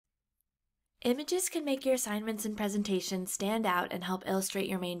Images can make your assignments and presentations stand out and help illustrate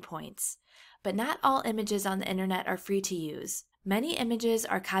your main points. But not all images on the internet are free to use. Many images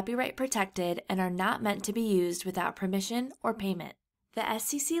are copyright protected and are not meant to be used without permission or payment. The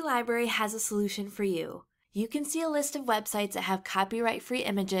SCC Library has a solution for you. You can see a list of websites that have copyright-free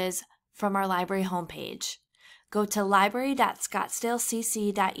images from our library homepage. Go to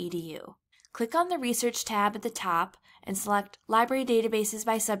library.scottsdalecc.edu. Click on the Research tab at the top and select Library Databases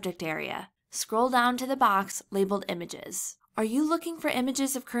by Subject Area. Scroll down to the box labeled Images. Are you looking for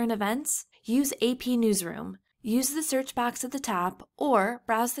images of current events? Use AP Newsroom. Use the search box at the top or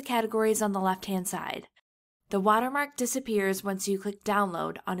browse the categories on the left-hand side. The watermark disappears once you click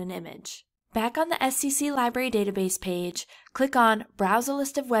Download on an image. Back on the SCC Library database page, click on Browse a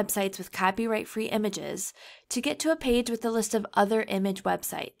list of websites with copyright-free images to get to a page with a list of other image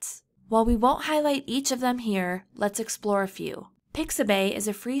websites. While we won't highlight each of them here, let's explore a few. Pixabay is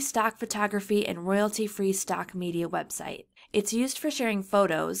a free stock photography and royalty-free stock media website. It's used for sharing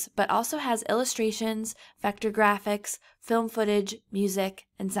photos, but also has illustrations, vector graphics, film footage, music,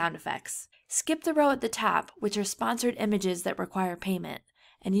 and sound effects. Skip the row at the top, which are sponsored images that require payment,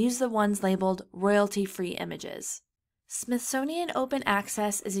 and use the ones labeled royalty-free images. Smithsonian Open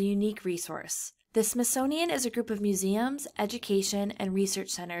Access is a unique resource. The Smithsonian is a group of museums, education, and research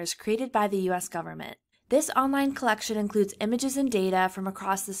centers created by the U.S. government. This online collection includes images and data from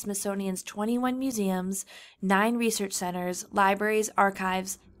across the Smithsonian's 21 museums, 9 research centers, libraries,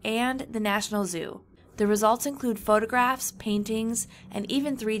 archives, and the National Zoo. The results include photographs, paintings, and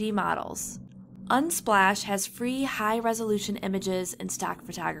even 3D models. Unsplash has free high-resolution images and stock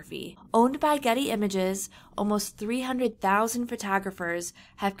photography. Owned by Getty Images, almost 300,000 photographers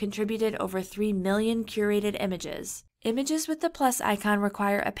have contributed over 3 million curated images. Images with the plus icon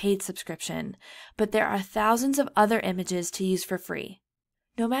require a paid subscription, but there are thousands of other images to use for free.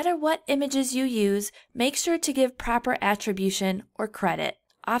 No matter what images you use, make sure to give proper attribution or credit.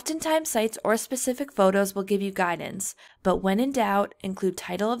 Oftentimes, sites or specific photos will give you guidance, but when in doubt, include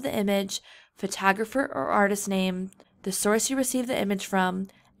title of the image, photographer or artist name, the source you received the image from,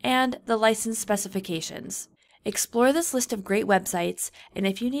 and the license specifications. Explore this list of great websites, and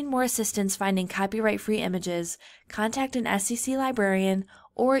if you need more assistance finding copyright-free images, contact an SCC librarian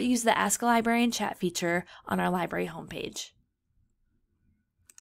or use the Ask a Librarian chat feature on our library homepage.